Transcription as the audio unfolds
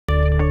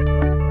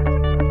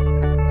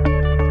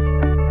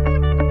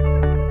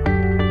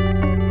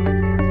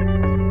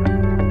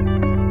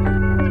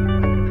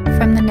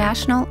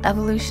National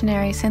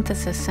Evolutionary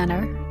Synthesis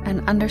Center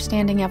and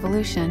Understanding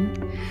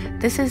Evolution,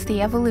 this is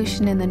the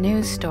Evolution in the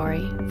News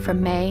story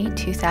from May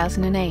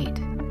 2008.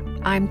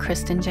 I'm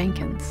Kristen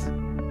Jenkins.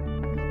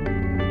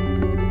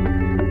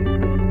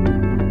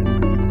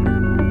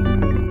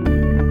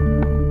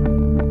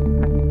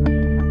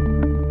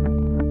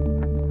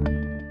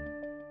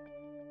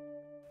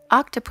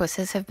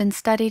 Octopuses have been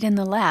studied in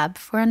the lab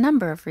for a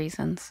number of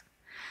reasons.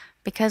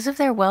 Because of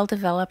their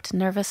well-developed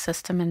nervous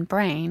system and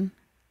brain,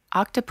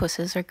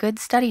 octopuses are good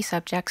study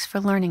subjects for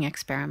learning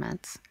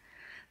experiments.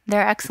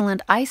 Their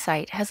excellent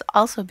eyesight has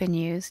also been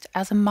used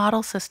as a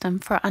model system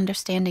for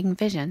understanding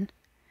vision.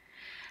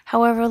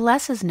 However,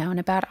 less is known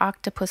about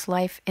octopus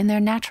life in their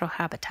natural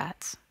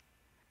habitats.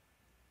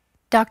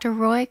 Dr.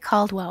 Roy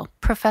Caldwell,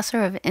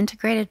 professor of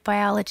integrated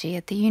biology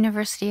at the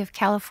University of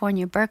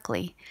California,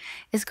 Berkeley,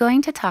 is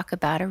going to talk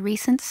about a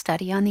recent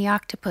study on the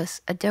octopus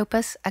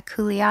Adopus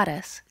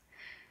aculeatus.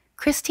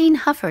 Christine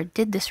Huffard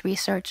did this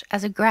research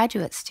as a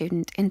graduate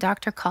student in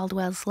Dr.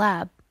 Caldwell's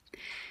lab.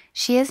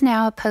 She is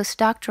now a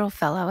postdoctoral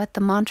fellow at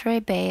the Monterey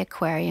Bay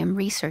Aquarium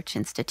Research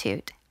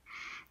Institute.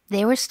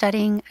 They were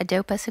studying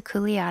Adopus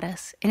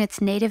aculeatus in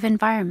its native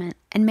environment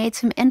and made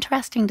some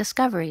interesting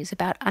discoveries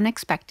about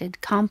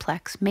unexpected,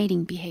 complex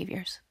mating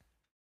behaviors.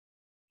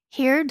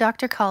 Here,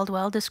 Dr.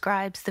 Caldwell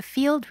describes the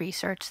field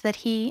research that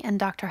he and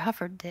Dr.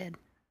 Huffard did.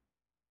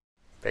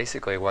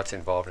 Basically, what's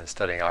involved in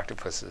studying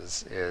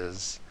octopuses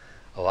is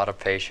a lot of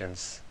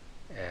patience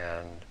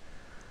and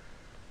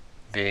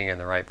being in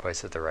the right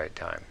place at the right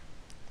time.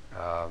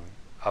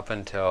 Up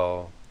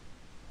until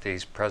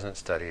these present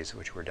studies,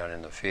 which were done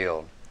in the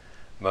field,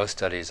 most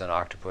studies on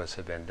octopus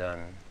have been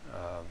done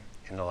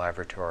in the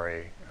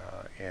laboratory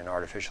in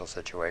artificial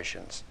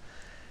situations,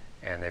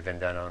 and they've been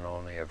done on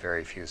only a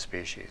very few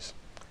species.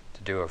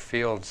 To do a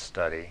field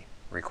study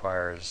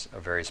requires a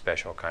very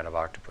special kind of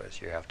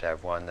octopus. You have to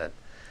have one that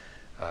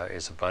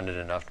is abundant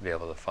enough to be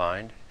able to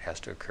find. It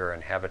has to occur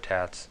in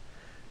habitats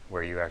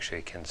where you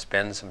actually can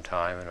spend some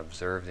time and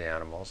observe the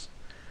animals.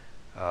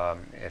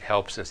 It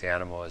helps if the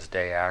animal is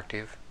day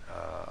active.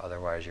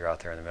 Otherwise, you're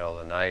out there in the middle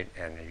of the night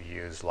and you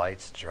use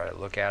lights to try to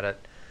look at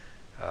it.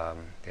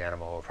 The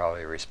animal will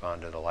probably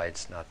respond to the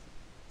lights, not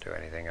do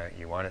anything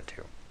you want it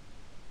to.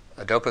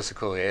 Adopus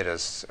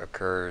aculeatus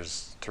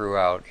occurs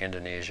throughout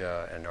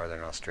Indonesia and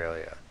northern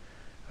Australia.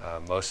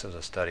 Most of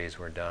the studies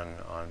were done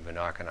on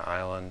Boneka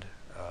Island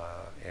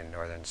in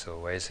northern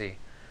Sulawesi,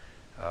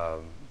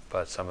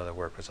 but some of the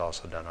work was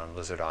also done on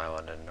Lizard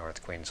Island in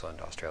North Queensland,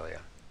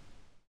 Australia.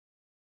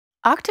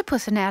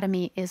 Octopus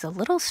anatomy is a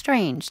little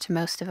strange to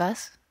most of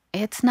us.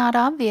 It's not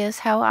obvious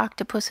how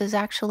octopuses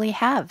actually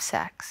have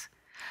sex.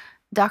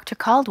 Dr.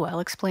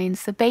 Caldwell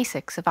explains the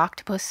basics of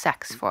octopus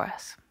sex for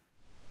us.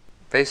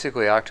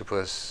 Basically,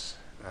 octopus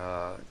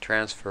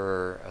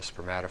transfer a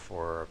spermatophore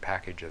or a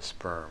package of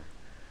sperm.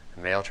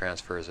 The male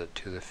transfers it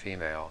to the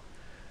female,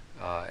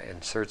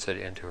 inserts it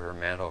into her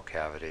mantle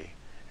cavity,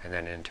 and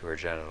then into her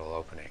genital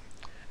opening.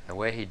 The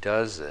way he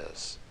does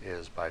this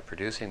is by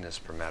producing this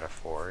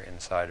spermatophore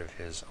inside of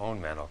his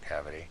own mantle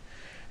cavity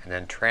and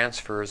then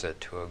transfers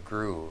it to a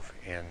groove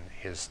in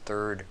his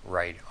third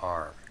right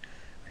arm,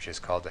 which is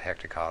called the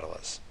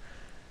hectocotylus.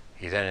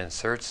 He then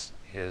inserts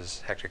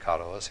his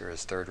hectocotylus, or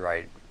his third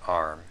right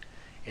arm,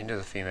 into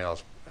the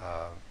female's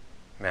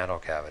mantle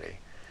cavity,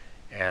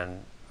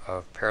 and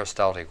a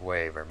peristaltic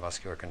wave, or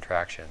muscular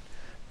contraction,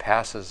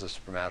 passes the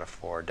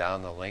spermatophore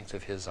down the length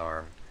of his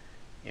arm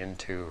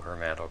into her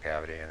mantle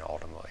cavity and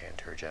ultimately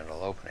into her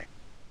genital opening.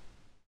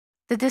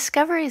 The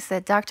discoveries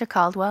that Dr.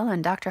 Caldwell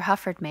and Dr.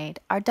 Huffard made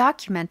are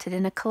documented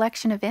in a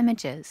collection of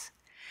images.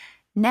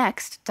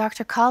 Next,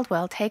 Dr.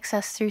 Caldwell takes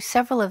us through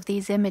several of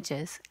these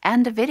images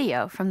and a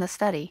video from the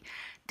study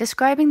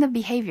describing the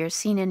behaviors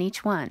seen in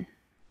each one.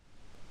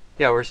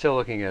 Yeah, we're still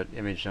looking at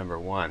image number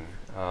 1,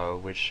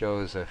 which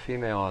shows a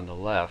female on the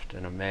left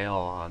and a male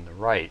on the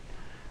right.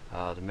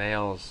 The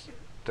male's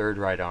third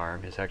right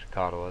arm, his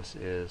hectocotylus,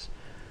 is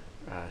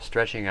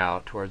stretching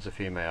out towards the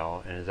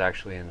female and is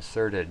actually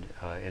inserted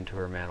into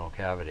her mantle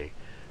cavity.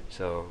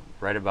 So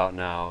right about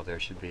now there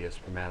should be a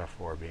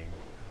spermatophore being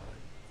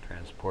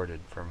transported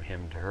from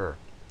him to her.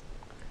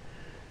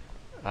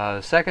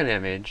 The second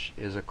image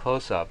is a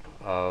close-up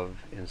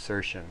of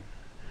insertion.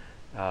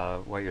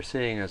 What you're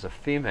seeing is a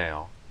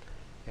female,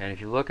 and if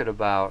you look at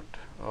about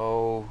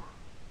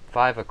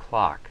 5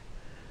 o'clock,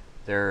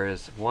 there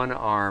is one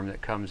arm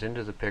that comes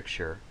into the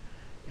picture,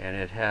 and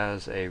it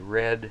has a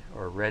red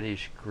or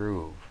reddish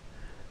groove.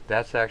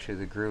 That's actually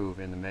the groove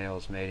in the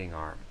male's mating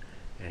arm,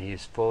 and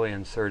he's fully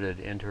inserted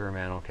into her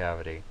mantle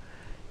cavity,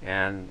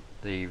 and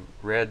the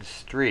red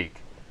streak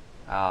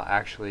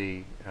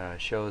actually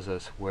shows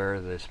us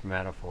where the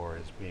spermatophore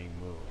is being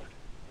moved,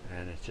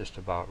 and it's just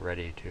about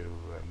ready to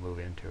move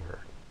into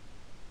her.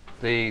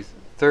 The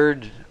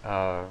third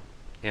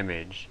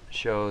image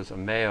shows a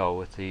male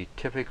with the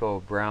typical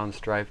brown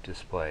stripe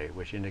display,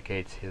 which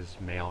indicates his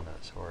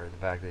maleness, or the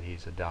fact that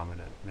he's a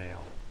dominant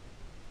male.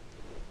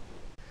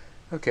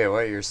 Okay,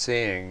 what you're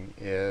seeing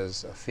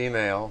is a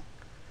female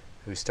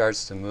who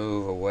starts to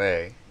move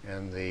away,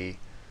 and the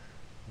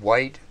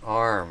white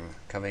arm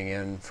coming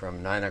in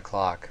from 9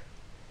 o'clock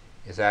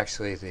is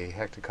actually the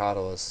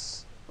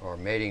hectocotylus or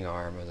mating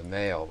arm of the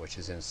male, which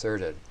is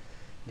inserted.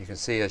 You can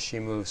see as she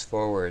moves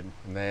forward,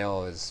 the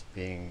male is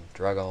being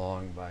dragged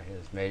along by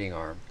his mating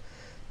arm.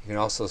 You can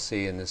also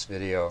see in this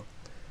video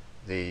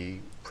the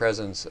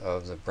presence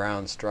of the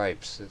brown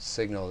stripes that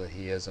signal that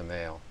he is a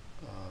male,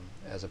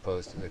 as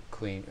opposed to the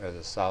clean or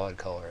the solid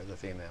color of the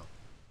female.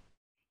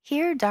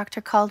 Here,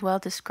 Dr. Caldwell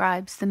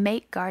describes the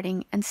mate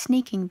guarding and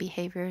sneaking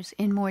behaviors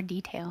in more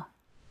detail.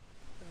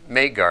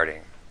 Mate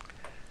guarding.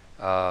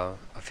 A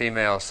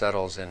female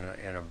settles in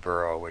a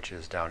burrow, which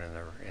is down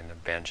in the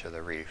bench of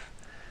the reef,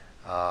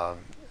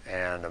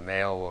 and a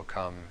male will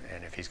come,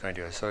 and if he's going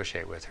to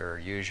associate with her,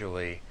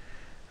 usually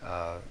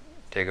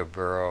dig a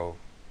burrow,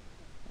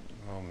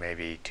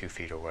 maybe 2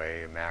 feet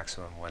away, a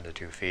maximum 1 to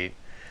 2 feet.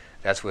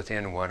 That's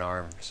within one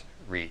arm's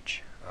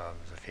reach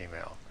of the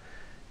female,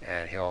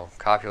 and he'll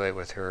copulate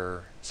with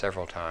her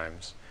several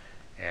times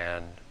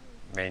and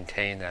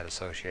maintain that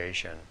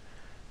association.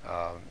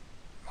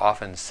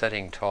 Often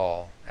setting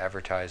tall,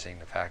 advertising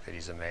the fact that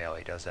he's a male.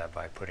 He does that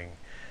by putting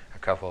a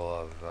couple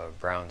of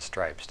brown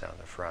stripes down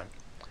the front.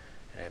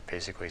 And it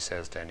basically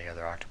says to any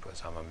other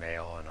octopus, I'm a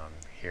male and I'm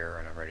here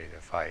and I'm ready to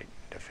fight,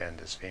 defend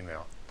this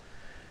female.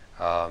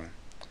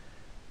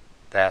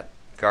 That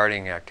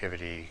guarding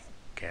activity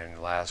can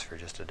last for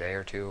just a day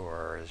or two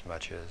or as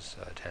much as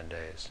 10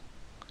 days.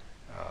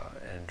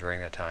 And during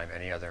that time,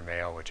 any other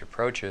male which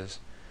approaches,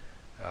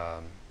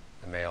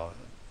 the male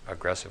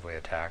aggressively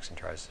attacks and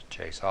tries to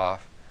chase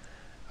off.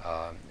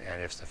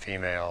 And if the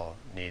female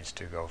needs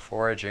to go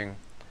foraging,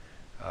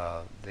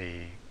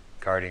 the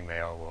guarding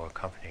male will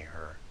accompany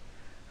her,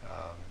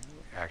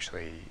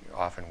 actually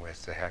often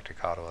with the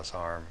hectocotylus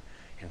arm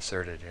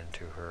inserted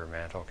into her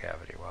mantle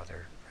cavity while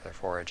they're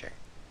foraging.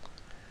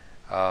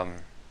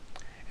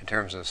 In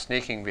terms of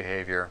sneaking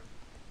behavior,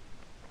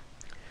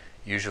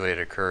 usually it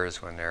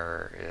occurs when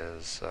there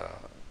is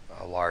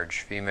a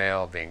large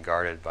female being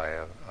guarded by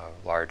a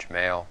large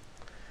male.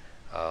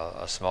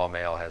 A small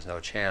male has no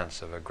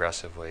chance of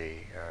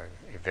aggressively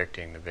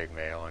evicting the big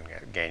male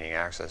and gaining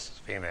access to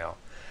the female.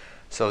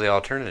 So the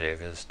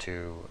alternative is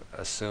to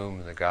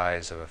assume the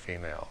guise of a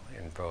female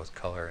in both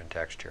color and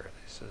texture.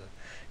 This is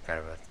kind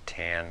of a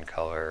tan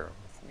color,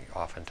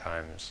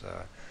 oftentimes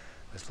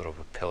with a little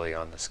papilli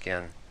on the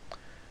skin,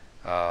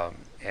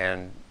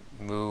 and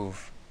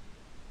move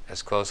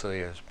as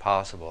closely as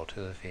possible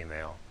to the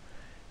female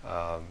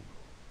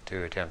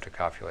to attempt to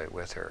copulate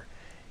with her.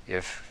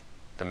 If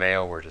the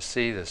male were to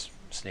see this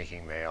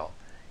sneaking male,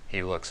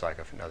 he looks like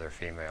another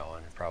female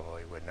and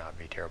probably would not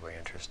be terribly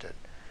interested.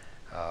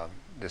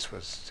 This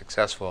was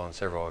successful on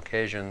several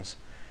occasions.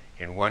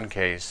 In one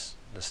case,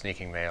 the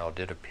sneaking male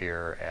did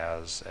appear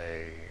as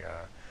a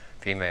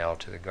female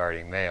to the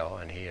guarding male,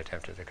 and he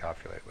attempted to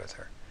copulate with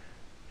her.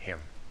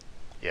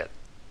 It.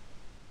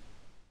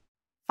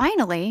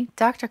 Finally,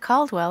 Dr.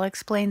 Caldwell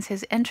explains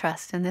his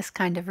interest in this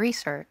kind of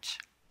research.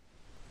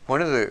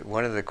 One of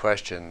the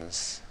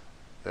questions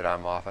that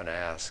I'm often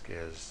asked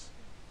is,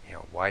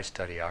 why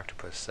study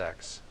octopus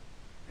sex?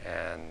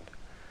 And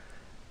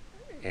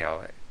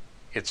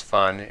it's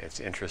fun, it's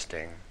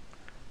interesting,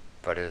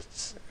 but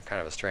it's kind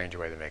of a strange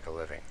way to make a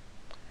living.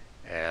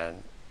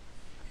 And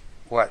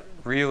what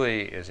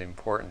really is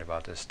important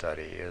about this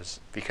study is,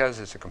 because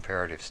it's a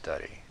comparative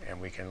study,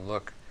 and we can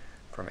look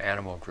from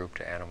animal group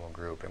to animal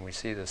group, and we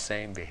see the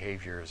same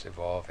behaviors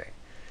evolving,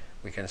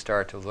 we can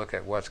start to look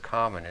at what's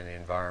common in the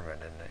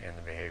environment and in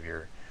the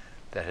behavior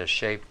that has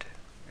shaped,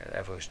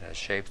 evolution has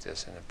shaped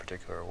this in a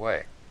particular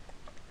way.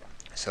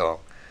 So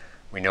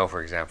we know,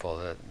 for example,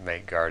 that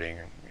mate guarding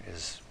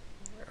is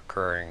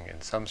occurring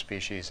in some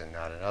species and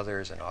not in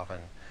others, and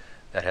often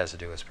that has to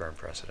do with sperm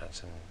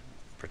precedence and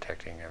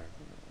protecting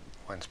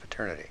one's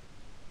paternity.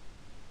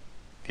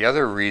 The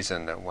other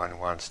reason that one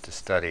wants to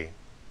study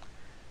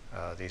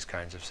these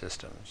kinds of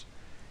systems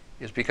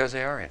is because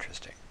they are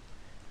interesting.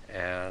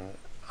 And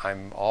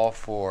I'm all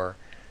for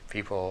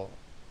people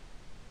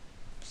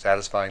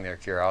satisfying their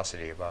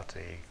curiosity about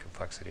the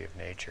complexity of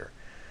nature.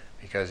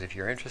 Because if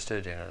you're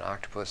interested in an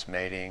octopus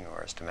mating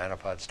or a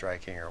stomatopod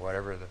striking or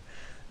whatever the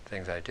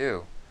things I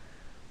do,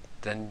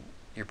 then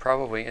you're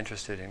probably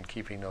interested in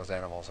keeping those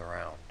animals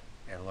around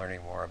and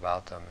learning more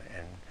about them.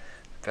 And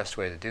the best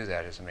way to do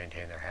that is to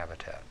maintain their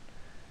habitat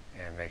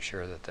and make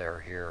sure that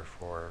they're here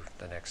for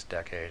the next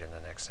decade and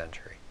the next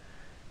century.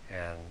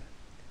 And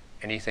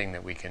anything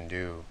that we can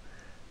do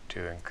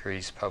to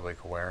increase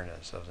public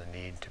awareness of the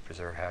need to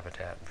preserve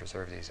habitat and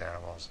preserve these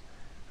animals,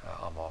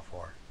 I'm all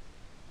for.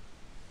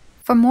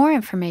 For more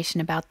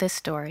information about this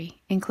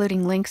story,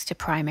 including links to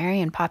primary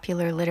and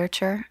popular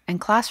literature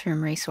and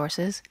classroom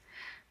resources,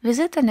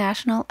 visit the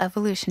National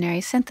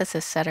Evolutionary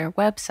Synthesis Center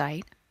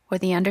website or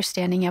the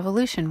Understanding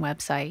Evolution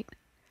website.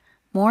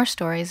 More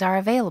stories are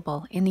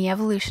available in the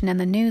Evolution and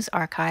the News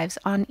archives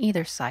on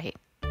either site.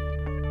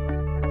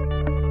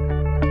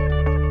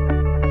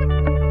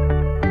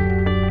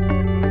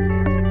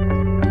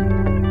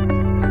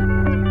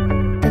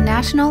 The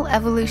National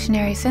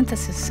Evolutionary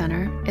Synthesis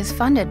Center is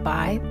funded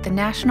by the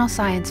National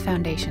Science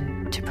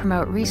Foundation. to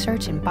promote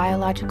research in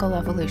biological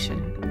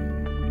evolution.